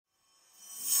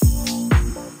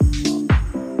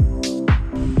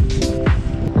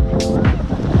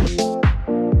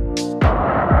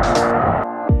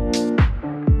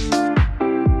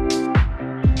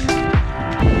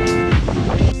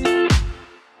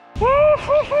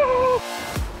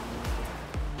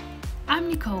I'm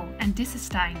Nicole and this is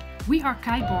Stijn. We are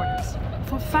kiteboarders.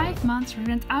 For 5 months we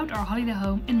rent out our holiday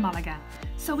home in Malaga.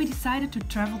 So we decided to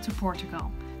travel to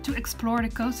Portugal, to explore the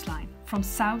coastline from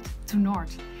south to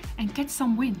north and catch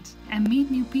some wind and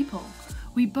meet new people.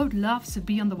 We both love to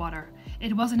be on the water.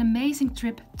 It was an amazing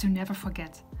trip to never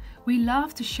forget. We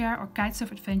love to share our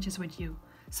kitesurf adventures with you.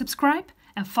 Subscribe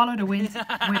and follow the wind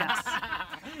with us.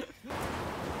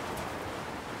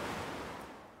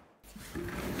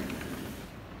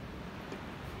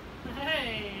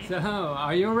 So,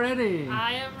 are you ready?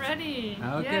 I am ready.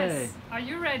 Okay. Yes. Are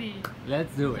you ready?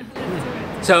 Let's do it. Let's do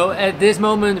it. So at this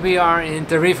moment we are in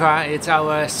Tarifa. It's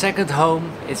our second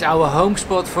home. It's our home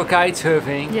spot for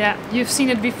kitesurfing. Yeah, you've seen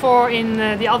it before in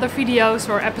the other videos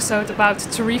or episode about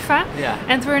Tarifa. Yeah.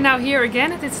 And we're now here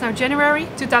again. It's now January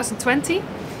 2020.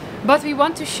 But we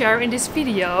want to share in this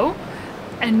video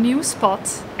a new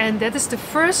spot. And that is the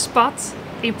first spot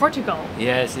in Portugal.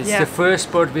 Yes, it's the first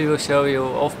spot we will show you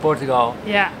of Portugal.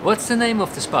 Yeah. What's the name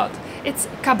of the spot? It's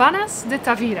Cabanas de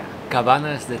Tavira.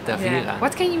 Cabanas de Tavira. Yeah.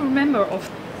 What can you remember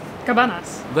of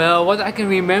Cabanas? Well, what I can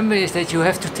remember is that you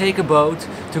have to take a boat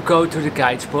to go to the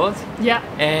kite spot. Yeah.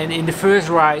 And in the first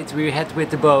ride we had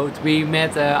with the boat, we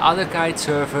met another kite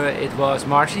surfer. It was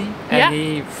Marcy. And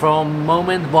he, from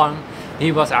moment one,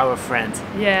 he was our friend.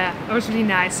 Yeah, it was really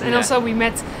nice. And also we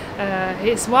met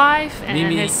his wife and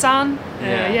Mimi. his son.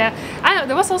 I know,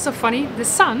 that was also funny. The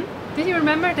son, did you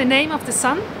remember the name of the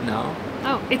son? No.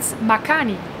 Oh, it's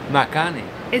Makani. Makani.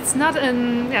 It's not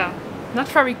not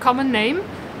very common name,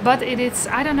 but it is,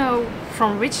 I don't know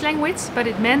from which language, but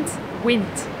it meant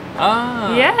wind.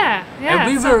 Ah. Yeah. And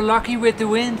we were lucky with the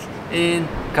wind in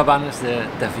Cabanas de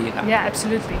Tavira. Yeah,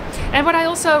 absolutely. And what I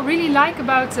also really like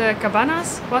about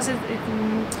Cabanas was it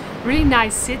really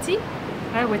nice city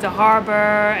with a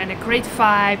harbour and a great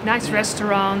vibe, nice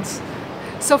restaurants.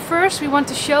 So first we want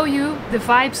to show you the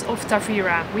vibes of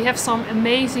Tavira. We have some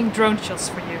amazing drone shots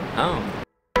for you. Oh.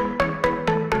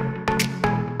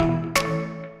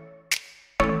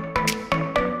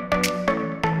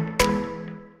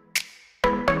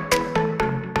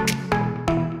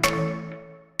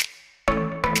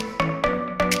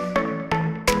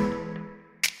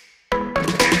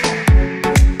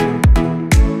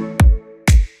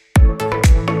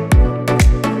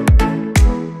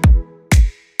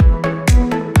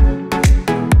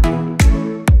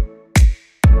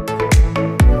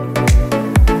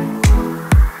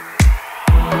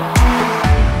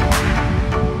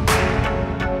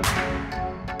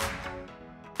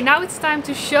 Now it's time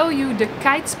to show you the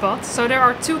kite spot. So there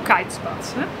are 2 kite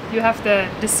spots. Huh? You have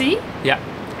the sea. Yeah.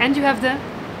 And you have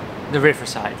the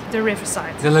riverside. The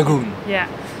riverside. The lagoon. Yeah.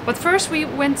 But first we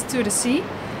went to the sea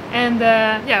and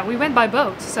we went by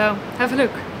boat. So have a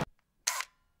look.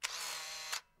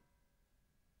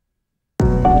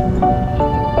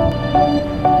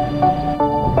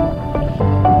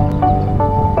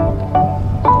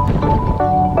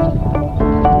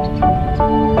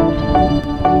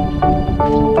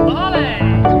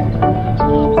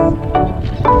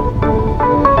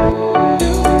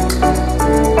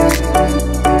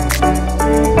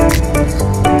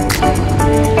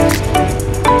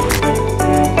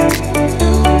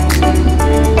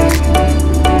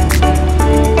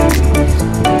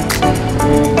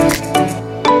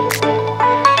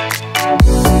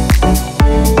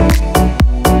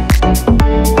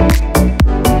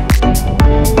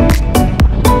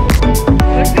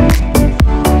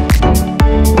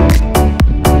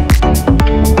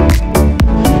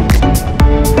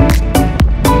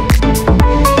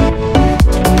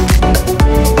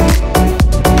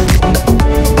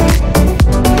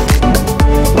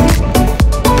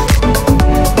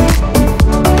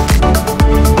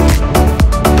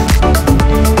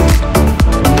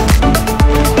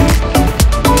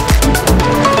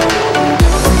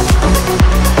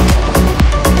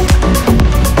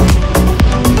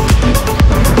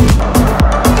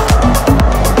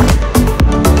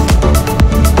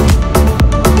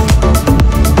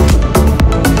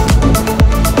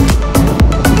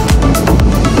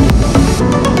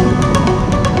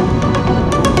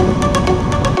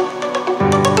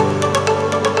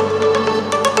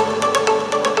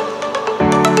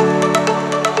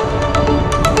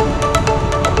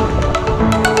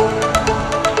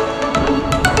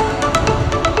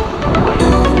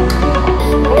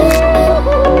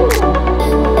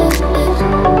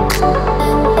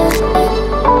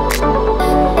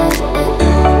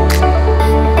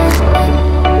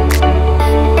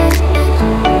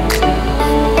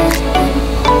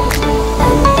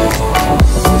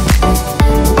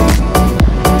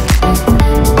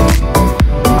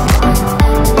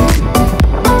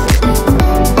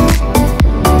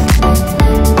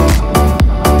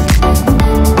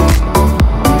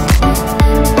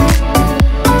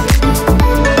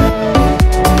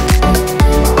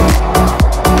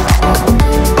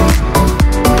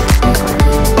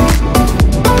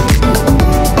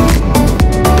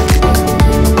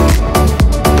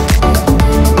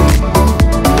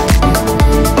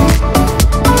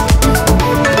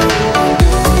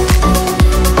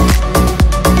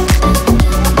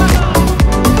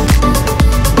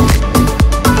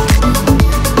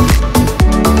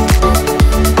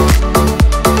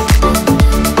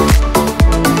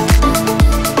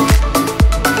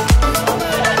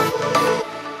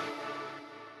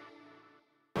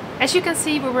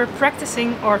 we were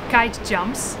practicing our kite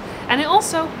jumps, and I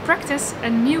also practiced a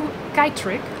new kite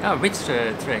trick. Oh, which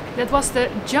trick? That was the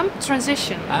jump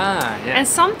transition. Ah, yeah. And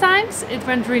sometimes it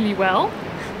went really well.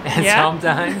 And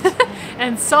sometimes?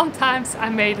 And sometimes I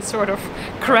made a sort of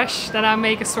crash, then I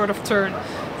make a sort of turn.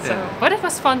 So, but it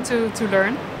was fun to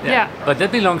learn. Yeah. But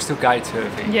that belongs to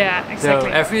kitesurfing. Yeah,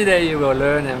 exactly. So every day you will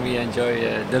learn, and we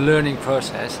enjoy the learning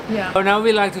process. Yeah. So now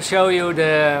we like to show you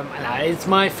it's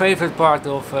my favorite part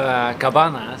of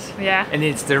Cabanas. Yeah. And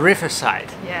it's the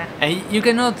riverside. Yeah. And you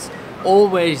cannot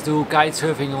always do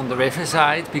kitesurfing on the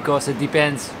riverside because it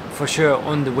depends for sure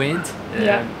on the wind,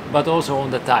 but also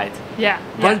on the tide. Yeah.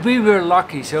 But we were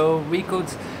lucky, so we could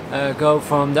go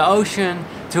from the ocean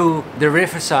to the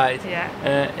riverside. Yeah.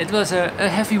 It was a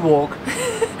heavy walk.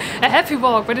 A heavy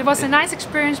walk, but it was a nice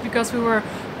experience because we were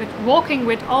walking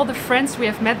with all the friends we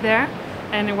have met there,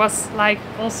 and it was like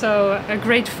also a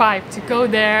great vibe to go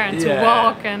there and to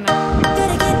walk and.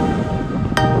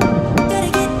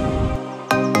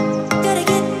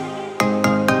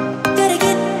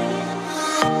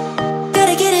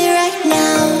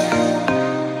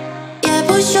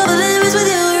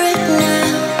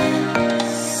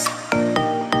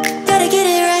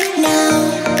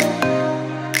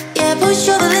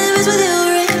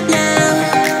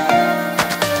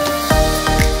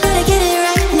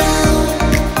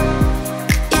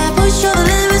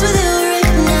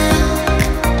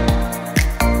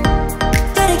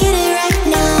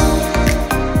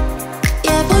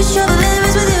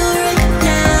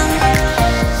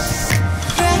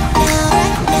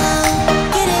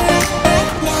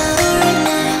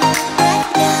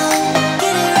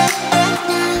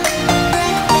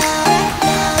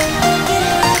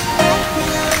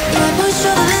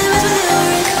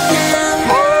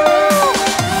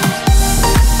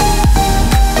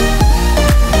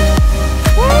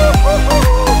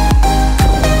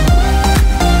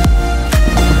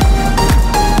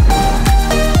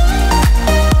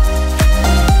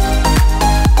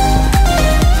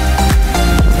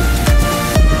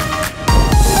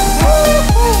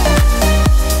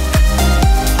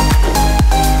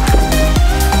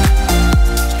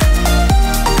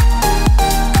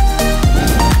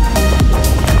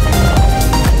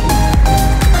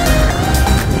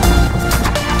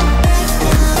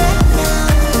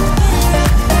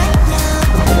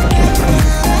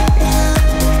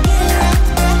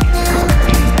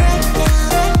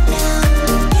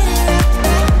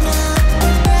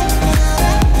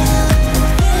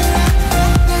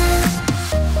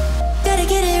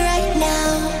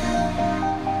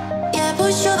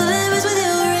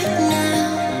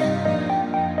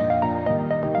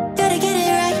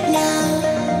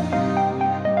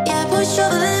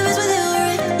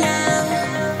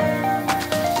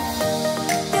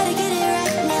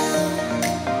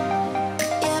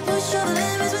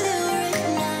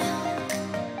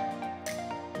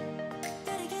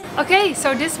 Okay,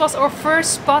 so this was our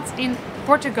first spot in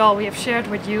Portugal we have shared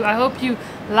with you. I hope you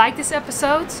liked this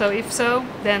episode. So if so,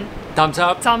 then thumbs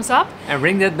up. Thumbs up. And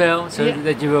ring that bell so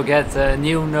that you will get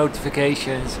new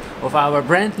notifications of our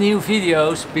brand new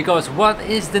videos. Because what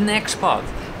is the next spot?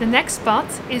 The next spot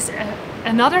is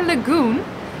another lagoon,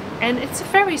 and it's a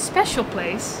very special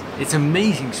place. It's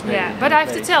amazing space. Yeah, but I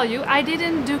have to tell you, I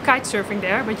didn't do kite surfing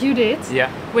there, but you did.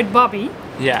 Yeah. With Bobby.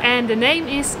 Yeah. And the name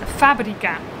is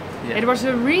Fabrica. Yeah. It was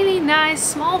a really nice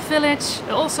small village,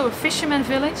 also a fisherman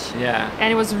village. Yeah.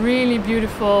 And it was really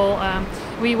beautiful.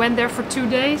 We went there for 2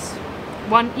 days.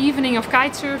 One evening of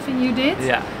kite surfing you did.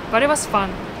 Yeah. But it was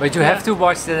fun. But you have to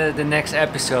watch the next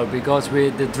episode, because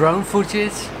with the drone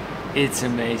footage, it's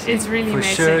amazing. It's really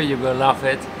amazing. For sure, you will love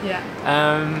it. Yeah.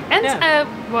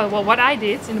 Well, what I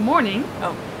did in the morning,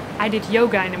 I did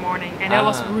yoga in the morning, and that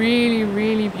was really,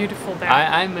 really beautiful there.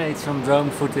 I made some drone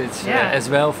footage as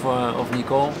well of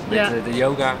Nicole with the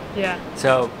yoga. Yeah.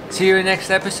 So see you in the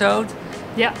next episode.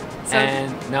 Yeah. So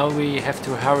and now we have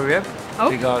to hurry up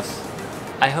because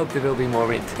I hope there will be more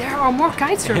wind. There are more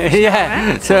kite surfers.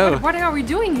 Yeah. Now, so what are we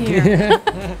doing here?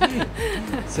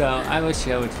 So I will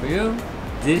show it for you.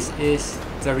 This is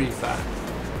Tarifa.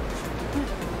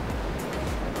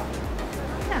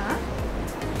 Yeah.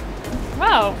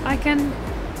 Wow, I can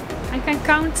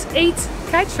count 8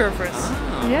 kite surfers.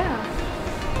 Oh. Yeah.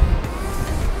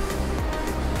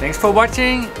 Thanks for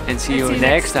watching, and see you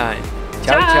next time.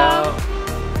 Ciao, ciao.